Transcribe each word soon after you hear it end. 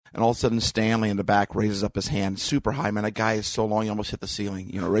And all of a sudden, Stanley in the back raises up his hand super high. Man, that guy is so long, he almost hit the ceiling.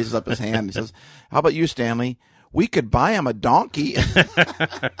 Raises up his hand. He says, "How about you, Stanley? We could buy him a donkey." That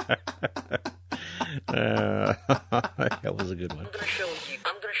was a good one. I'm going to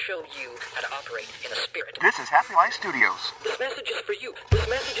show you how to operate in a spirit. This is Happy Life Studios. This message is for you. This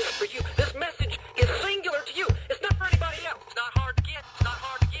message is for you. This message is singular to you. It's not for anybody else. It's not hard to get. It's not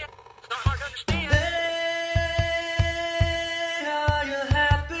hard to get. It's not hard to understand. Are you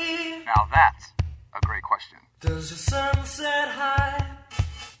happy? Now that's a great question. Does your sun set high?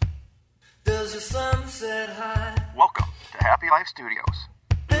 Does your sun set high? Welcome to Happy Life Studios.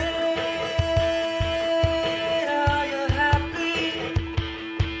 Hey, are you happy?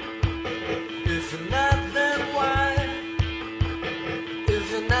 If you're not, then why?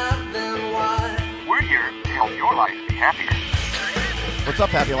 If you're not, then why? We're here to help your life be happier. What's up,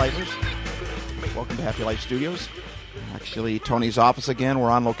 Happy Lifers? Welcome to Happy Life Studios. Actually, Tony's office again.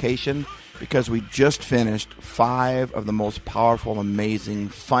 We're on location because we just finished 5 of the most powerful, amazing,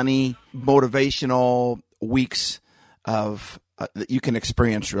 funny, motivational weeks of that you can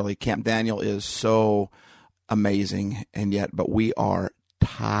experience, really. Camp Daniel is so amazing, but we are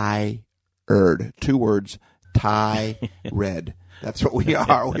tired. 2 words, tired. That's what we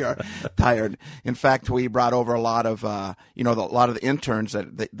are. We are tired. In fact, we brought over a lot of, a lot of the interns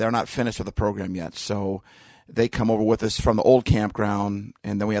that they're not finished with the program yet. So they come over with us from the old campground,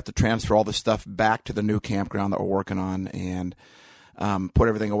 and then we have to transfer all the stuff back to the new campground that we're working on and put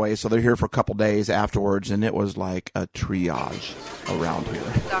everything away. So they're here for a couple days afterwards, and it was like a triage around here.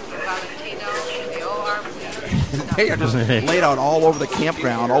 Dr. Valentino in the OR, please. They are just laid out all over the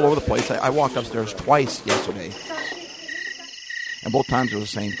campground, all over the place. I walked upstairs twice yesterday, and both times it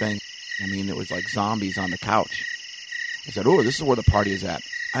was the same thing. I mean, it was like zombies on the couch. I said, "Oh, this is where the party is at."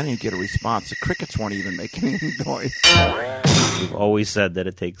 I didn't get a response. The crickets weren't even making any noise. We've always said that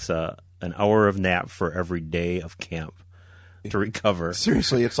it takes an hour of nap for every day of camp to recover.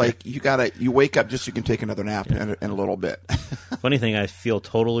 Seriously, it's like you wake up just so you can take another nap in a little bit. Funny thing, I feel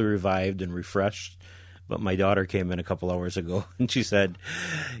totally revived and refreshed, but my daughter came in a couple hours ago and she said,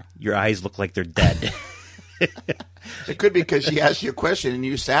 "Your eyes look like they're dead." It could be because she asked you a question and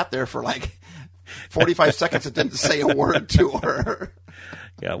you sat there for like 45 seconds and didn't say a word to her.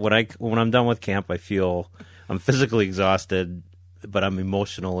 Yeah, when I'm done with camp, I feel I'm physically exhausted, but I'm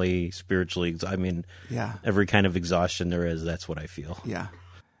emotionally, spiritually, every kind of exhaustion there is, that's what I feel. Yeah.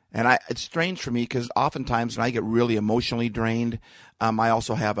 And it's strange for me because oftentimes when I get really emotionally drained, I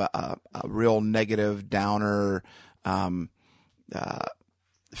also have a real negative downer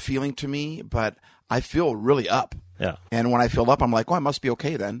feeling to me, but I feel really up. Yeah. And when I feel up, I'm like, "Oh, I must be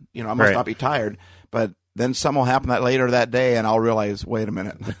okay then. I must not be tired." But then something will happen later that day, and I'll realize, wait a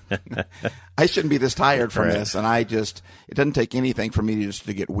minute, I shouldn't be this tired from this. And it doesn't take anything for me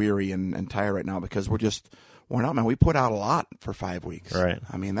to get weary and tired right now because we're just worn out, man. We put out a lot for 5 weeks. Right.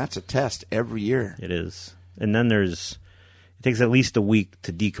 I mean, that's a test every year. It is. And then it takes at least a week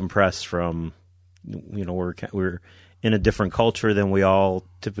to decompress from, we're in a different culture than we all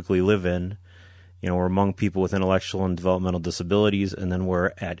typically live in. We're among people with intellectual and developmental disabilities, and then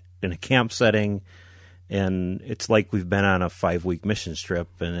we're in a camp setting, and it's like we've been on a 5-week mission trip,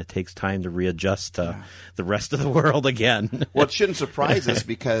 and it takes time to readjust to the rest of the world again. Well, it shouldn't surprise us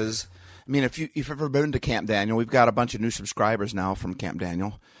because, if you've ever been to Camp Daniel, we've got a bunch of new subscribers now from Camp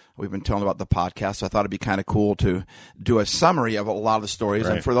Daniel. We've been telling about the podcast, so I thought it'd be kind of cool to do a summary of a lot of the stories.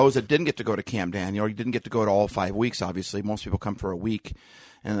 Right. And for those that didn't get to go to Camp Daniel, or you didn't get to go to all 5 weeks, obviously, most people come for a week.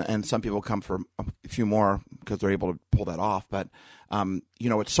 And some people come for a few more because they're able to pull that off. But,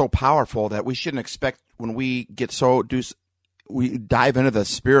 it's so powerful that we shouldn't expect when we we dive into the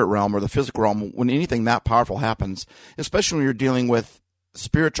spirit realm or the physical realm, when anything that powerful happens, especially when you're dealing with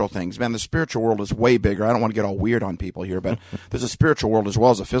spiritual things. Man, the spiritual world is way bigger. I don't want to get all weird on people here, but there's a spiritual world as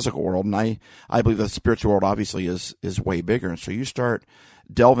well as a physical world. And I believe the spiritual world obviously is way bigger. And so you start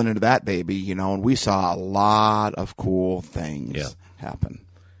delving into that baby, and we saw a lot of cool things happen.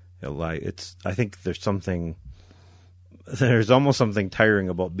 I think there's almost something tiring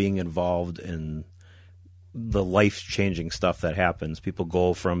about being involved in the life-changing stuff that happens. People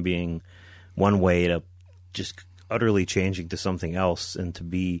go from being one way to just utterly changing to something else, and to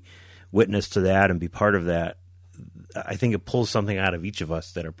be witness to that and be part of that, I think it pulls something out of each of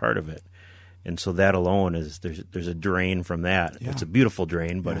us that are part of it. And so that alone is there's a drain from that. Yeah. It's a beautiful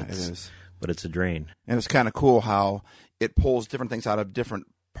drain, but it's a drain. And it's kind of cool how it pulls different things out of different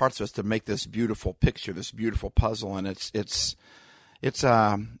parts of us to make this beautiful picture, this beautiful puzzle, and it's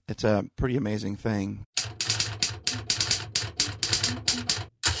a pretty amazing thing.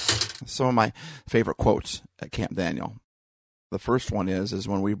 Some of my favorite quotes at Camp Daniel. The first one is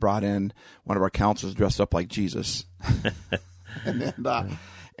when we brought in one of our counselors dressed up like Jesus.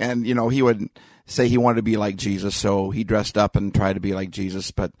 And you know, he would say he wanted to be like Jesus, so he dressed up and tried to be like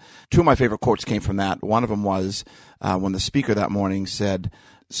Jesus. But two of my favorite quotes came from that. One of them was when the speaker that morning said,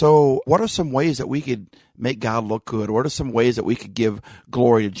 so what are some ways that we could make God look good? What are some ways that we could give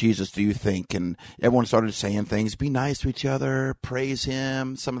glory to Jesus, do you think? And everyone started saying things, be nice to each other, praise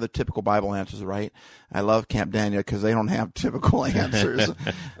him, some of the typical Bible answers, right? I love Camp Daniel because they don't have typical answers.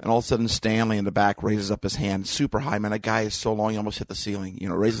 And all of a sudden, Stanley in the back raises up his hand super high. Man, that guy is so long, he almost hit the ceiling. You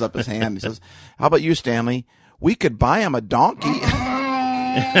know, raises up his hand. He says, how about you, Stanley? We could buy him a donkey. That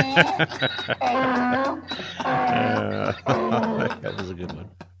was a good one.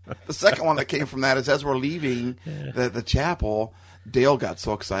 The second one that came from that is as we're leaving the chapel, Dale got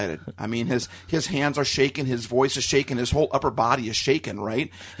so excited. I mean, his hands are shaking, his voice is shaking, his whole upper body is shaking, right?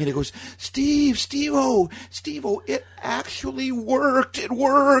 And he goes, Steve-O, it actually worked. It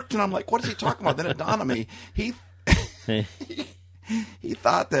worked. And I'm like, what is he talking about? Then it dawned on me. He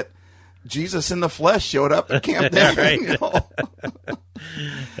thought that Jesus in the flesh showed up at Camp Daniel.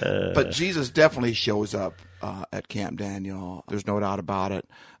 But Jesus definitely shows up at Camp Daniel. There's no doubt about it.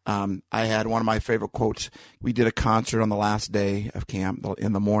 I had one of my favorite quotes. We did a concert on the last day of camp,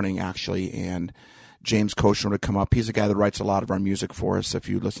 in the morning actually, and James Koshin would come up. He's a guy that writes a lot of our music for us. If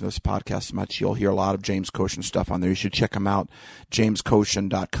you listen to this podcast much, you'll hear a lot of James Koshin stuff on there. You should check him out,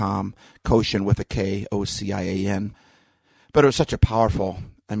 jameskoshin.com, Koshin with a K, O-C-I-A-N. But it was such a powerful,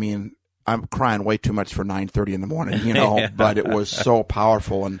 I mean, I'm crying way too much for 9:30 in the morning, you know, but it was so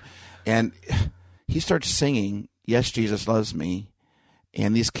powerful. And he starts singing, Yes, Jesus Loves Me,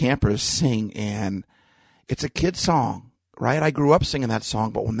 and these campers sing, and it's a kid song, right? I grew up singing that song,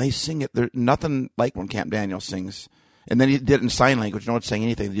 but when they sing it, there's nothing like when Camp Daniel sings. And then he did it in sign language. No one's saying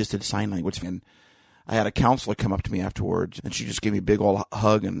anything. They just did sign language. And I had a counselor come up to me afterwards, and she just gave me a big old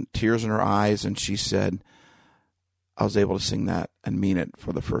hug and tears in her eyes, and she said, I was able to sing that and mean it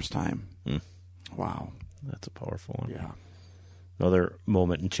for the first time. Wow. That's a powerful one. Yeah. Another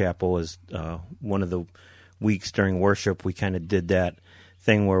moment in chapel is one of the weeks during worship, we kind of did that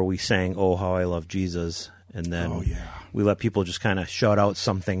thing where we sang, Oh, How I Love Jesus. And then we let people just kind of shout out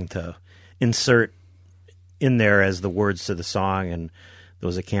something to insert in there as the words to the song. And there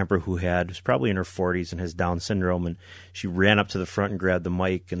was a camper who was probably in her 40s and has Down syndrome. And she ran up to the front and grabbed the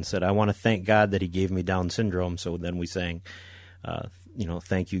mic and said, I want to thank God that he gave me Down syndrome. So then we sang,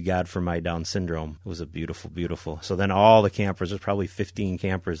 thank you, God, for my Down syndrome. It was a beautiful, beautiful. So then all the campers, there's probably 15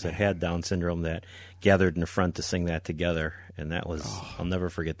 campers that had Down syndrome that gathered in the front to sing that together. And that was, I'll never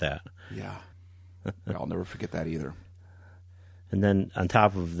forget that. Yeah. I'll never forget that either. And then on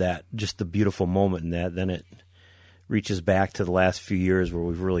top of that, just the beautiful moment in that, then it reaches back to the last few years where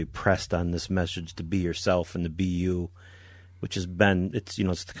we've really pressed on this message to be yourself and to be you, which has been,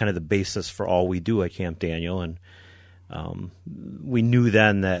 it's kind of the basis for all we do at Camp Daniel. And we knew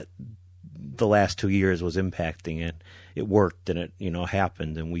then that the last 2 years was impacting it. It worked and it,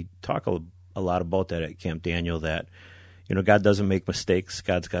 happened. And we talk a lot about that at Camp Daniel, that, God doesn't make mistakes.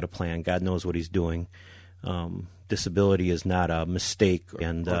 God's got a plan. God knows what he's doing. Disability is not a mistake.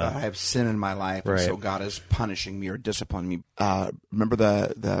 And I have sin in my life, right. And so God is punishing me or disciplining me. Remember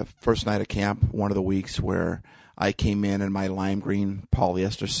the first night of camp, one of the weeks where I came in my lime green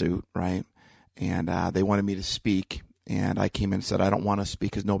polyester suit, right? And they wanted me to speak. And I came in and said, I don't want to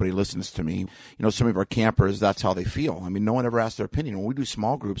speak because nobody listens to me. Some of our campers, that's how they feel. I mean, no one ever asks their opinion. When we do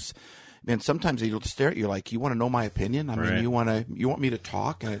small groups, man, sometimes they'll stare at you like, you want to know my opinion? I mean, right. you want me to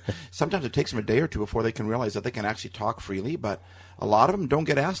talk? And sometimes it takes them a day or two before they can realize that they can actually talk freely. But a lot of them don't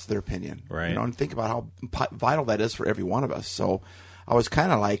get asked their opinion. Right. And think about how vital that is for every one of us. So I was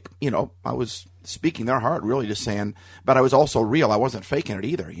kind of like, I was speaking their heart, really just saying, but I was also real. I wasn't faking it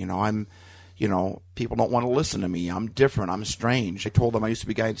either. People don't want to listen to me. I'm different. I'm strange. I told them I used to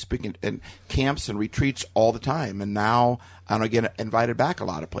be a guy speaking in camps and retreats all the time. And now I don't get invited back a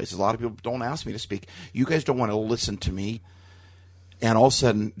lot of places. A lot of people don't ask me to speak. You guys don't want to listen to me. And all of a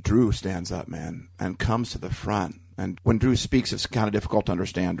sudden, Drew stands up, man, and comes to the front. And when Drew speaks, it's kind of difficult to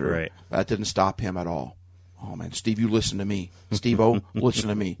understand Drew. Right. That didn't stop him at all. Oh, man, Steve, you listen to me. Steve-O, listen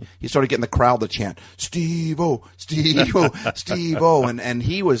to me. He started getting the crowd to chant, Steve-O, Steve-O, Steve-O. And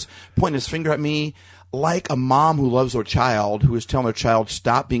he was pointing his finger at me like a mom who loves her child, who is telling her child,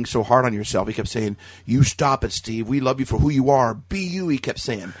 stop being so hard on yourself. He kept saying, you stop it, Steve. We love you for who you are. Be you, he kept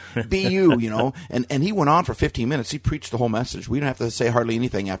saying. Be you, And he went on for 15 minutes. He preached the whole message. We didn't have to say hardly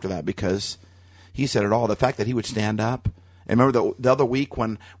anything after that because he said it all. The fact that he would stand up And remember the other week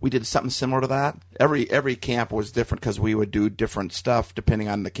when we did something similar to that? Every camp was different because we would do different stuff depending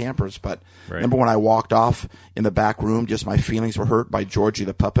on the campers. But remember when I walked off in the back room, just my feelings were hurt by Georgie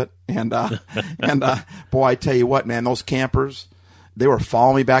the puppet. And boy, I tell you what, man, those campers, they were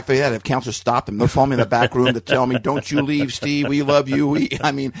following me back there. They had to have counselors stop them. They're following me in the back room to tell me, "Don't you leave, Steve. We love you."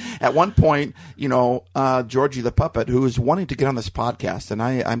 I mean, at one point, Georgie the puppet, who is wanting to get on this podcast, and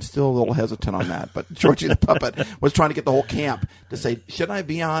I'm still a little hesitant on that, but Georgie the puppet was trying to get the whole camp to say, "Should I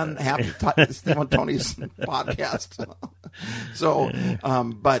be on Steve and Tony's podcast?" So,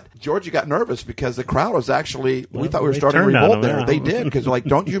 but Georgie got nervous because the crowd was actually, we thought we were starting to revolt there. They did, because they're like,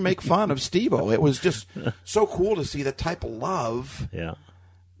 "Don't you make fun of Steve-O." It was just so cool to see the type of love.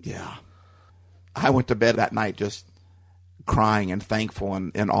 Yeah. I went to bed that night just crying and thankful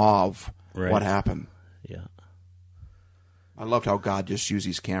and in awe of what happened. Yeah. I loved how God just used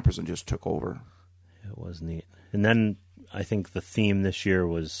these campers and just took over. It was neat. And then I think the theme this year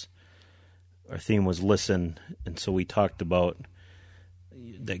was listen. And so we talked about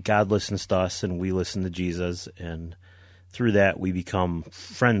that God listens to us and we listen to Jesus, and through that we become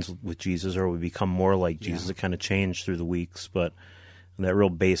friends with Jesus, or we become more like Jesus. It kind of changed through the weeks, but that real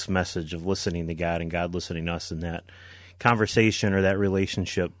base message of listening to God and God listening to us, and that conversation or that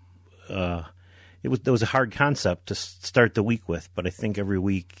relationship, it was a hard concept to start the week with, but I think every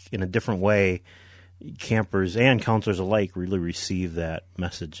week in a different way, campers and counselors alike really receive that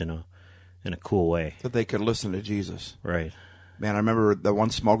message in a cool way. That they could listen to Jesus. Right. Man, I remember the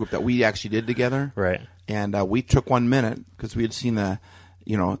one small group that we actually did together. Right. And we took 1 minute because we had seen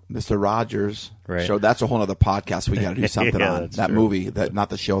Mr. Rogers show. That's a whole other podcast we got to do something on. That true. Movie, not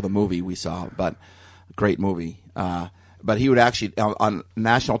the show, the movie we saw, but great movie. But he would actually, on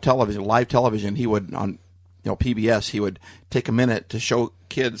national television, live television, he would, on PBS, he would take a minute to show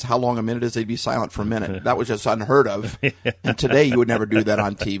kids how long a minute is. They'd be silent for a minute. That was just unheard of. And today you would never do that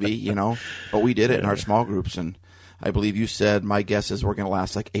on TV, But we did it in our small groups, and I believe you said, my guess is we're going to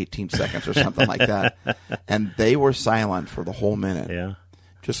last like 18 seconds or something like that. And they were silent for the whole minute,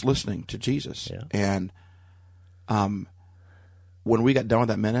 just listening to Jesus. Yeah. And when we got done with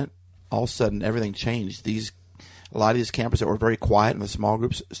that minute, all of a sudden everything changed. A lot of these campers that were very quiet in the small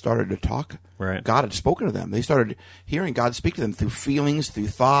groups started to talk. Right. God had spoken to them. They started hearing God speak to them through feelings, through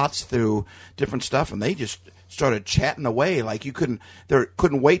thoughts, through different stuff, and they just started chatting away like they couldn't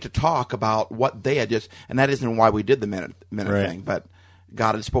wait to talk about what they had just. And that isn't why we did the minute thing, but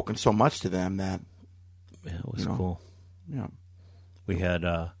God had spoken so much to them that it was cool. Yeah, we had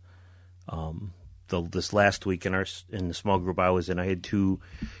this last week in the small group I was in, I had 2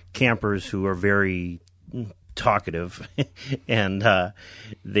 campers who are very talkative, and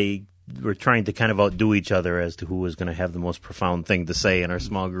they were trying to kind of outdo each other as to who was going to have the most profound thing to say in our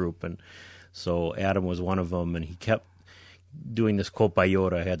small group. And so Adam was one of them, and he kept doing this quote by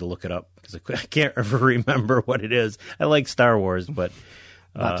Yoda. I had to look it up because I can't ever remember what it is. I like Star Wars, but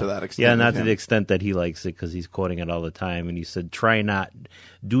not to that extent. Yeah, not to the extent that he likes it, because he's quoting it all the time. And he said, "Try not,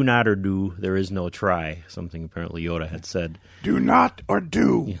 do not or do. There is no try." Something apparently Yoda had said. Do not or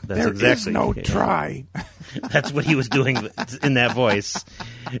do. Yeah, there is no try. That's what he was doing in that voice.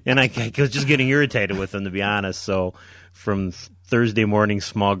 And I was just getting irritated with him, to be honest. So from Thursday morning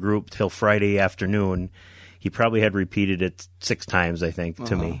small group till Friday afternoon, he probably had repeated it 6 times, I think,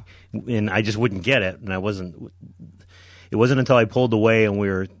 to me. And I just wouldn't get it. And it wasn't until I pulled away and we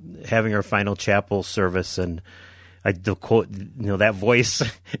were having our final chapel service, and the quote, that voice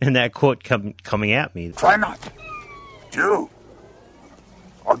and that quote coming at me. Try not, do,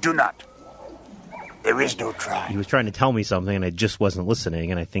 or do not. There is no try. He was trying to tell me something, and I just wasn't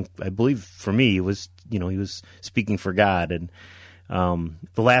listening. And I believe for me, it was, he was speaking for God. And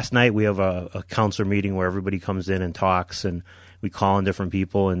the last night we have a counselor meeting where everybody comes in and talks, and we call on different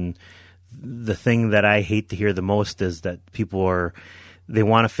people. And the thing that I hate to hear the most is that people they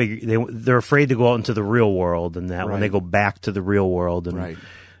want to they're afraid to go out into the real world, and that when they go back to the real world, and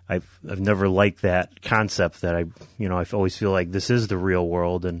I've never liked that concept. That I always feel like this is the real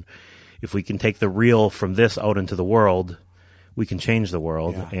world, and if we can take the real from this out into the world, we can change the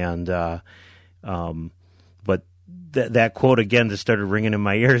world. Yeah. And but that quote again just started ringing in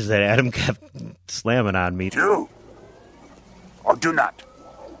my ears that Adam kept slamming on me. Do or do not.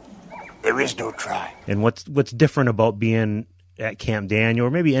 There is no try. And what's different about being at Camp Daniel,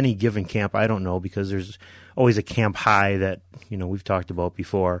 or maybe any given camp, I don't know, because there's always a camp high that, we've talked about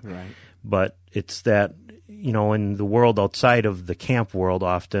before. Right. But it's that, in the world outside of the camp world,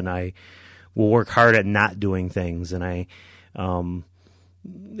 often I will work hard at not doing things, and I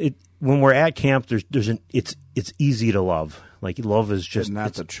when we're at camp, it's easy to love. Like, love is just And that's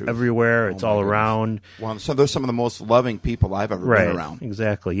it's the truth. everywhere. Oh, It's my all goodness. around. Well, so there's some of the most loving people I've ever been around.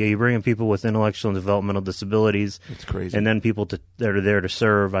 Exactly. Yeah, you bring in people with intellectual and developmental disabilities. It's crazy. And then people that are there to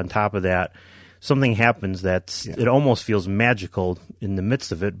serve. On top of that, something happens it almost feels magical in the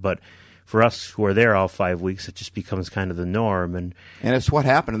midst of it. But for us who are there all 5 weeks, it just becomes kind of the norm. And it's what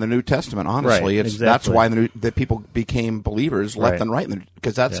happened in the New Testament, honestly. Right, That's exactly. why the people became believers left Right. and right,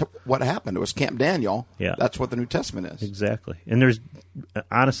 because that's what happened. It was Camp Daniel. Yeah. That's what the New Testament is. Exactly. And there's,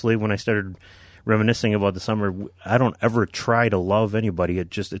 honestly, when I started reminiscing about the summer, I don't ever try to love anybody.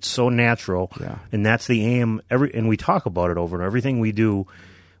 It's so natural. Yeah. And that's the aim. And we talk about it over and over. Everything we do,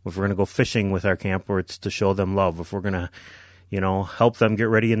 if we're going to go fishing with our camper, it's to show them love. If we're going to, help them get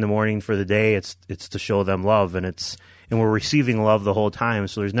ready in the morning for the day, it's to show them love. And we're receiving love the whole time.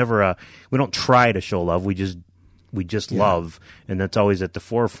 So there's never we don't try to show love. We just love. And that's always at the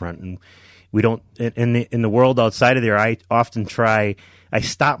forefront. And we don't, in the world outside of there, I often I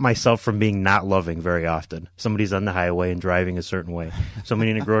stop myself from being not loving very often. Somebody's on the highway and driving a certain way.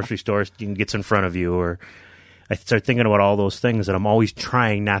 Somebody in a grocery store gets in front of you, or I start thinking about all those things, and I'm always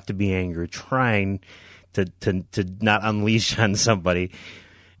trying not to be angry, trying to not unleash on somebody.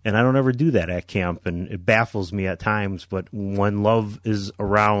 And I don't ever do that at camp, and it baffles me at times. But when love is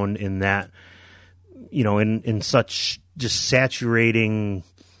around in that, in such just saturating,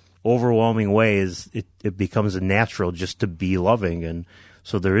 overwhelming ways, it becomes a natural just to be loving. And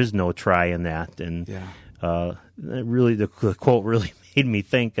so there is no try in that. And the quote really made me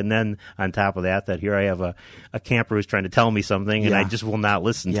think. And then on top of that here I have a camper who's trying to tell me something, and I just will not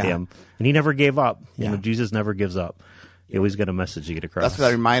listen to him. And he never gave up. Jesus never gives up. He always got a message to get across. That's what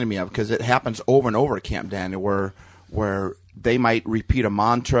that reminded me of, because it happens over and over at Camp Daniel, where they might repeat a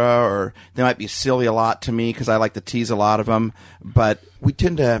mantra, or they might be silly a lot to me because I like to tease a lot of them. But we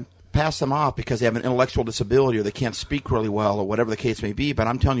tend to pass them off because they have an intellectual disability, or they can't speak really well, or whatever the case may be. But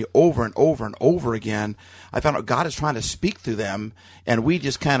I'm telling you, over and over and over again, I found out God is trying to speak through them, and we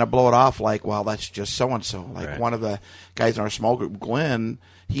just kind of blow it off like, well, that's just so-and-so. Like one of the guys in our small group, Glenn,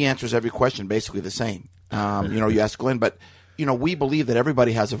 he answers every question basically the same. You ask Glenn, but, we believe that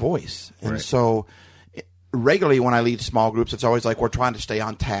everybody has a voice. And so regularly when I lead small groups, it's always like we're trying to stay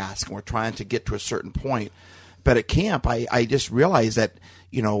on task, and we're trying to get to a certain point. But at camp, I just realized that,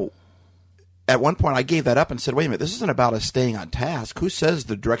 at one point I gave that up and said, wait a minute, this isn't about us staying on task. Who says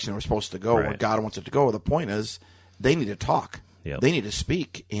the direction we're supposed to go, where God wants it to go? The point is they need to talk. Yep. They need to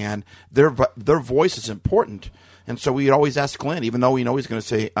speak, and their voice is important. And so we'd always ask Glenn, even though we know he's going to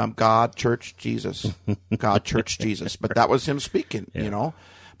say, God, church, Jesus. God, church, Jesus. But that was him speaking,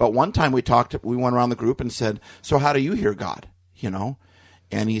 But one time we went around the group and said, so how do you hear God?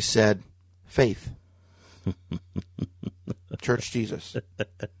 And he said, faith. Church, Jesus.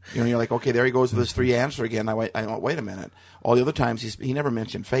 You're like, okay, there he goes with his three answer again. I went, wait a minute. All the other times he never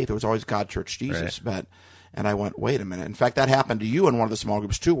mentioned faith. It was always God, church, Jesus. Right. And I went, wait a minute. In fact, that happened to you in one of the small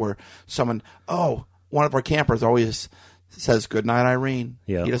groups too, where one of our campers always says, good night, Irene.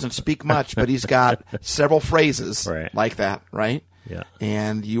 Yep. He doesn't speak much, but he's got several phrases like that, right? Yeah.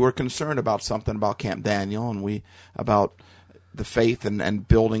 And you were concerned about something about Camp Daniel, and about the faith and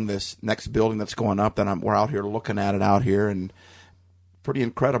building this next building that's going up. We're out here looking at it out here, and pretty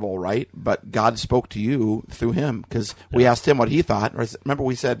incredible, right? But God spoke to you through him, because we asked him what he thought. Remember,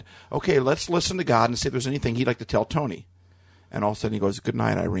 we said, okay, let's listen to God and see if there's anything he'd like to tell Tony. And all of a sudden he goes, good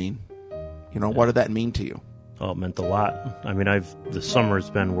night, Irene. What did that mean to you? Oh, it meant a lot. I mean, the summer's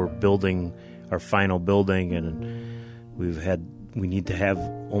been, we're building our final building, and we need to have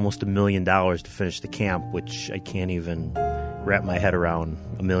almost $1 million to finish the camp, which I can't even wrap my head around.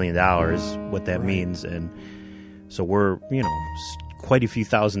 $1 million, what that means. And so we're, quite a few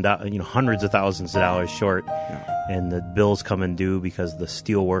 $1,000, hundreds of thousands of dollars short. Yeah. And the bills come due because the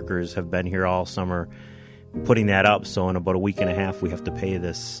steel workers have been here all summer putting that up. So in about a week and a half, we have to pay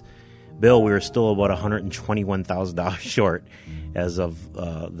this bill. We were still about $121,000 short as of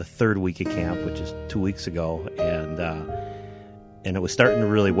the third week of camp, which is 2 weeks ago. And it was starting to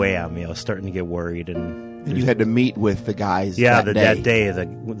really weigh on me. I was starting to get worried. And you had to meet with the guys that day.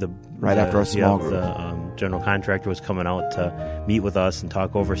 After a small group. The general contractor was coming out to meet with us and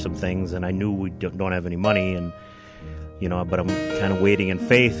talk over some things. And I knew we don't have any money. And, but I'm kind of waiting in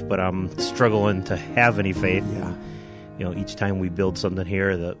faith, but I'm struggling to have any faith. Yeah. Each time we build something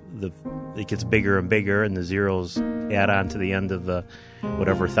here, it gets bigger and bigger, and the zeros add on to the end of the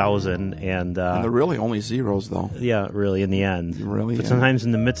whatever 1,000, and they're really only zeros, though. Yeah, really, in the end. Really, but sometimes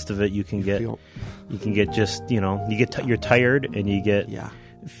in the midst of it, you can get just you're tired, and you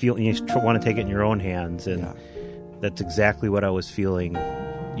want to take it in your own hands, and That's exactly what I was feeling,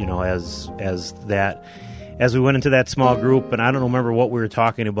 as we went into that small group. And I don't remember what we were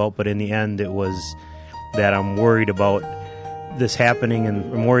talking about, but in the end, it was that I'm worried about this happening,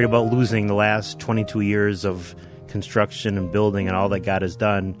 and I'm worried about losing the last 22 years of construction and building and all that God has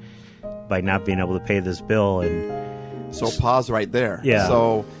done by not being able to pay this bill. And So pause right there. Yeah.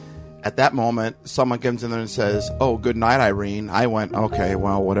 So at that moment, someone comes in there and says, "Oh, good night, Irene." I went, "Okay,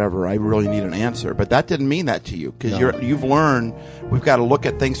 well, whatever. I really need an answer." But that didn't mean that to you, because you've learned we've got to look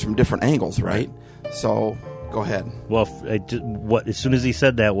at things from different angles, right? So go ahead. well, as soon as he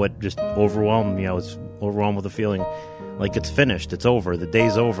said that, what just overwhelmed me, I was overwhelmed with a feeling like it's finished, it's over, the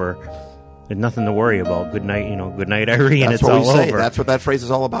day's over, and nothing to worry about. Good night, good night, Irene. That's it's what all we say. over. That's what that phrase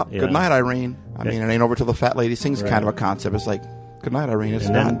is all about. Yeah. Good night, Irene. I mean, it ain't over till the fat lady sings. Kind of a concept. It's like, good night, Irene. It's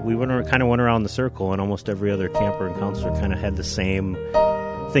And done. then we kind of went around the circle, and almost every other camper and counselor kind of had the same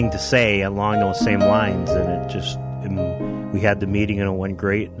thing to say along those same lines, and we had the meeting, and it went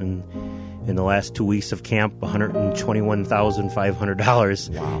great. And in the last 2 weeks of camp,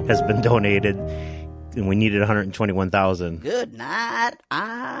 $121,500 has been donated, and we needed $121,000. Good night,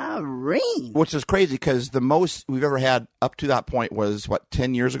 Irene. Which is crazy, because the most we've ever had up to that point was,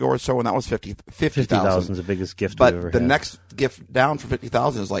 10 years ago or so, and that was 50,000. 50,000 is the biggest gift But we've ever the had. next gift down for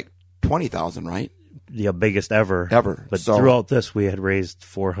 50,000 is like 20,000, right? The biggest ever. Ever. But So- throughout this, we had raised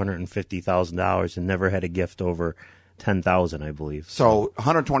 $450,000 and never had a gift over $10,000, I believe. So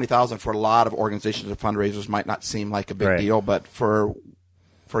 120,000 for a lot of organizations and fundraisers might not seem like a big Right. deal, but for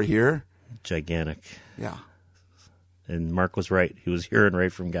here, Gigantic. yeah. And Mark was right. He was hearing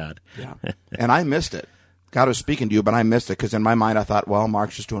right from God. Yeah. And I missed it. God was speaking to you, but I missed it, because in my mind I thought, well,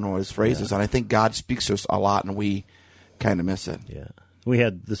 Mark's just doing all his phrases. And I think God speaks to us a lot, and we kind of miss it. Yeah. We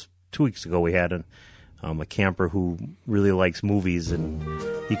had this 2 weeks ago. We had a camper who really likes movies, and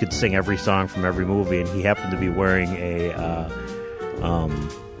he could sing every song from every movie. And he happened to be wearing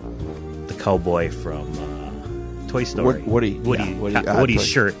the cowboy from Toy Story. Woody. Woody's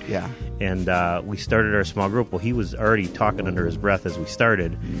shirt. Yeah. And we started our small group. Well, he was already talking under his breath as we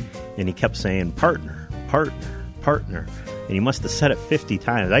started, and he kept saying, "Partner, partner, partner." And he must have said it 50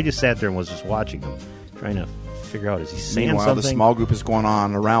 times. I just sat there and was just watching him, trying to figure out, is he saying Meanwhile, something? the small group is going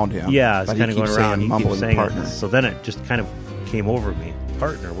on around him. Yeah, it's but kind of he going keeps around. saying, He keeps mumbling saying partner. it. So then it just kind of came over me.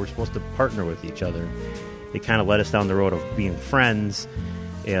 Partner. We're supposed to partner with each other. It kind of led us down the road of being friends.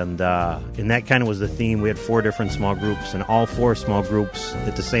 And that kind of was the theme. We had 4 different small groups, and all 4 small groups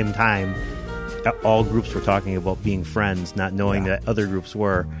at the same time, all groups were talking about being friends, not knowing that other groups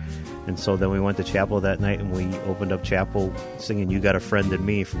were. And so then we went to chapel that night, and we opened up chapel singing "You Got a Friend in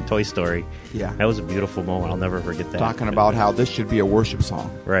Me" from Toy Story. Yeah. That was a beautiful moment. I'll never forget that. Talking about how this should be a worship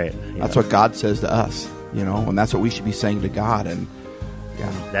song. Right. That's what God says to us, and that's what we should be saying to God. And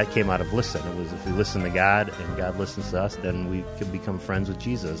that came out of listen. It was, if we listen to God and God listens to us, then we can become friends with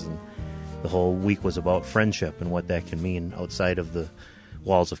Jesus. And the whole week was about friendship and what that can mean outside of the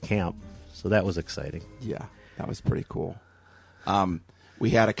walls of camp. So that was exciting. yeah, that was pretty cool.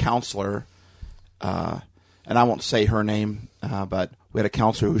 We had a counselor, and I won't say her name, but we had a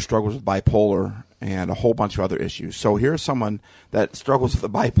counselor who struggles with bipolar and a whole bunch of other issues. So here's someone that struggles with a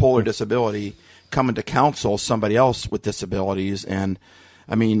bipolar disability coming to counsel somebody else with disabilities. And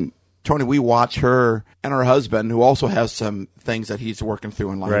I mean, Tony, we watch her and her husband, who also has some things that he's working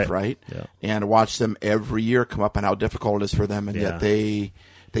through in life, right? Yeah. And watch them every year come up and how difficult it is for them, and yet they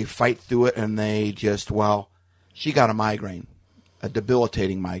fight through it, and they just, she got a migraine, a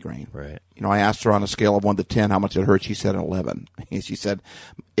debilitating migraine. Right. I asked her on a scale of 1 to 10 how much it hurt. She said an 11. And she said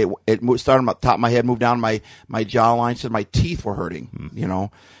it started on the top of my head, moved down my jawline. She said my teeth were hurting,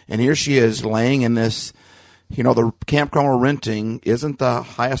 And here she is laying in this, the campground we're renting isn't the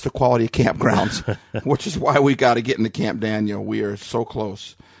highest of quality of campgrounds, which is why we got to get into Camp Daniel. We are so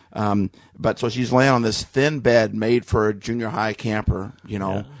close. But so she's laying on this thin bed made for a junior high camper,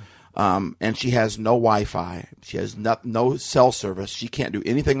 and she has no Wi-Fi. She has no cell service. She can't do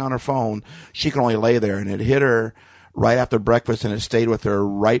anything on her phone. She can only lay there, and it hit her right after breakfast, and it stayed with her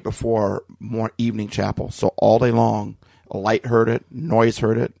right before evening chapel. So all day long, a light hurt it, noise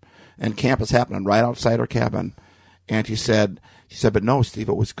hurt it, and camp is happening right outside her cabin. And she said, but no, Steve,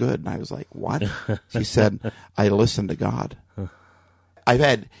 it was good. And I was like, what? She said, I listened to God. I've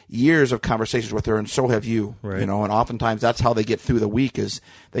had years of conversations with her, and so have you. Right. And oftentimes that's how they get through the week, is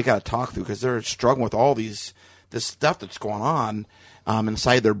they got to talk through, because they're struggling with all this stuff that's going on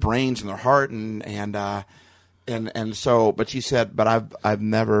inside their brains and their heart, and so. But she said, but I've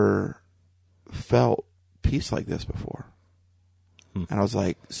never felt peace like this before. And I was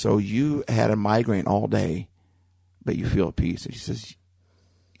like, so you had a migraine all day, but you feel peace? And she says,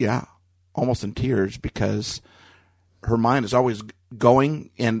 yeah, almost in tears, because her mind is always going,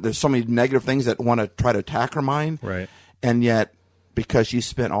 and there's so many negative things that want to try to attack her mind. Right. And yet, because she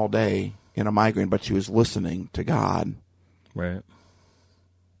spent all day in a migraine, but she was listening to God. Right.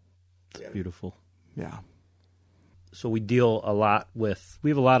 It's beautiful. Yeah. So we deal a lot with,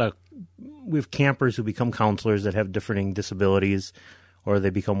 we have campers who become counselors that have differing disabilities, or they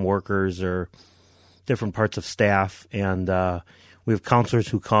become workers or different parts of staff. And we have counselors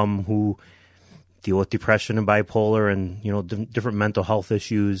who come who deal with depression and bipolar and, you know, different mental health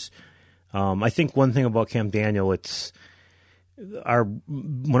issues. I think one thing about Camp Daniel, it's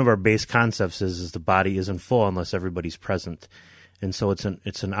one of our base concepts is the body isn't full unless everybody's present. And so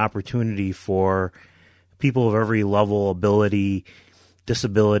it's an opportunity for people of every level, ability,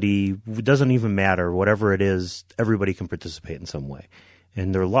 disability, it doesn't even matter, whatever it is, everybody can participate in some way.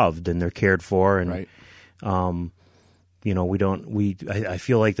 And they're loved and they're cared for. And, right. You know, I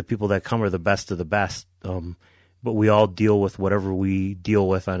feel like the people that come are the best of the best. But we all deal with whatever we deal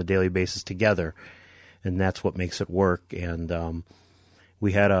with on a daily basis together. And that's what makes it work. And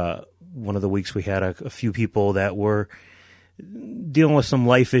we had one of the weeks we had a few people that were dealing with some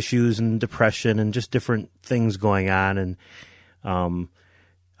life issues and depression and just different things going on. And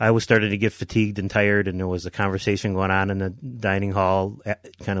I was starting to get fatigued and tired, and there was a conversation going on in the dining hall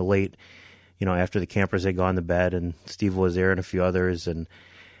kind of late, you know, after the campers had gone to bed, and Steve was there and a few others, and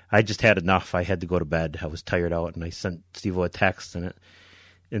I just had enough. I had to go to bed. I was tired out, and I sent Steve a text, and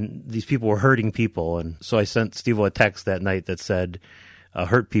these people were hurting people, and so I sent Steve a text that night that said,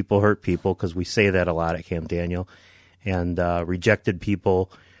 hurt people, because we say that a lot at Camp Daniel, and rejected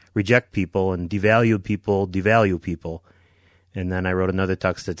people, reject people, and devalued people, devalue people. And then I wrote another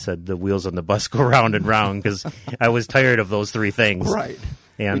text that said the wheels on the bus go round and round, because I was tired of those three things. Right.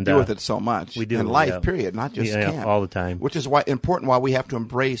 And we deal with it so much. We do. In life, period, not just camp. All the time. Which is why we have to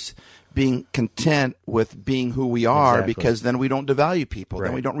embrace being content with being who we are, Exactly. because then we don't devalue people. Right.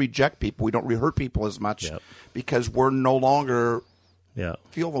 Then we don't reject people. We don't hurt people as much because we're no longer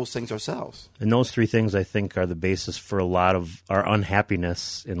feel those things ourselves. And those three things, I think, are the basis for a lot of our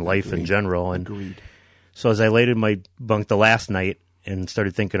unhappiness in life in general. And Agreed. so as I laid in my bunk the last night and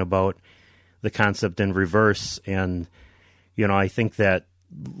started thinking about the concept in reverse, and, you know, I think that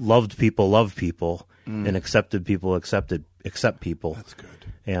loved people love people, and accepted people accept people. That's good.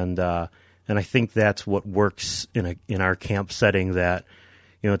 And I think that's what works in our camp setting, that,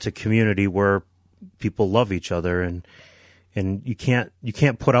 you know, it's a community where people love each other, and you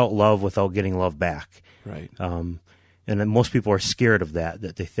can't put out love without getting love back. Right. And then most people are scared of that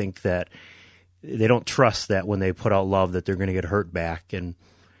they think that they don't trust that when they put out love that they're going to get hurt back. And,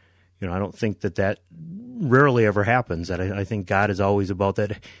 you know, I don't think that rarely ever happens. That I think God is always about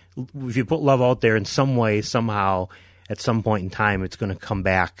that. If you put love out there in some way, somehow, at some point in time, it's going to come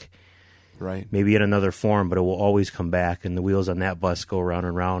back. Right. Maybe in another form, but it will always come back, and the wheels on that bus go round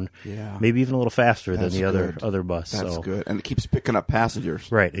and round. Yeah. Maybe even a little faster That's than the good. other bus. That's so. good. And it keeps picking up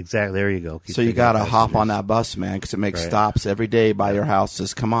passengers. Right, exactly. There you go. Keep So you picking got up to hop passengers. on that bus, man, because it makes Right. stops every day by your house.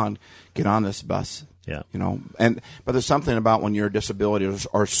 Says, come on, get on this bus. Yeah. You know, but there's something about when your disabilities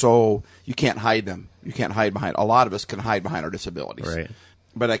are so, you can't hide them. You can't hide behind. A lot of us can hide behind our disabilities. Right.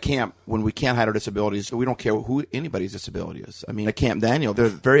 But at camp, when we can't hide our disabilities, we don't care who anybody's disability is. I mean, at Camp Daniel, they're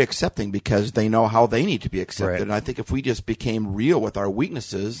very accepting because they know how they need to be accepted. Right. And I think if we just became real with our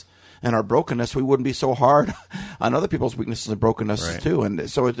weaknesses and our brokenness, we wouldn't be so hard on other people's weaknesses and brokennesses Right. too. And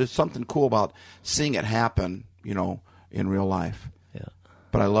so there's something cool about seeing it happen, you know, in real life. Yeah.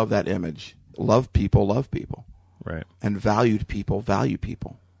 But I love that image. Love people, Right. and valued people, value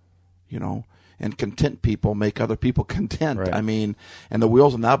people, you know. And content people make other people content. Right. I mean, and the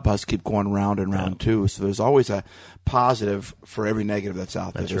wheels on that bus keep going round and round too. So there's always a positive for every negative that's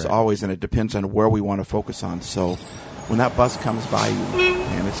out there. That's There's right. always, and it depends on where we want to focus on. So when that bus comes by you,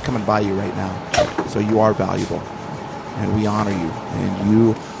 and it's coming by you right now, so you are valuable, and we honor you, and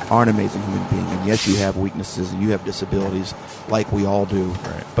you are an amazing human being. And yes, you have weaknesses and you have disabilities like we all do.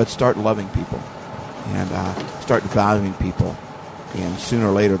 Right. But start loving people and start valuing people. And sooner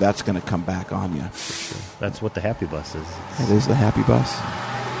or later, that's going to come back on you. That's what the happy bus is. It is the happy bus.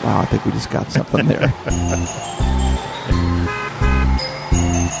 Wow, I think we just got something there.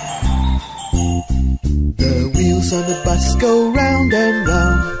 The wheels on the bus go round and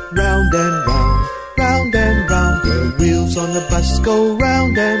round, round and round, round and round. The wheels on the bus go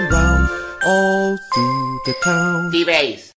round and round, all through the town. D-Base.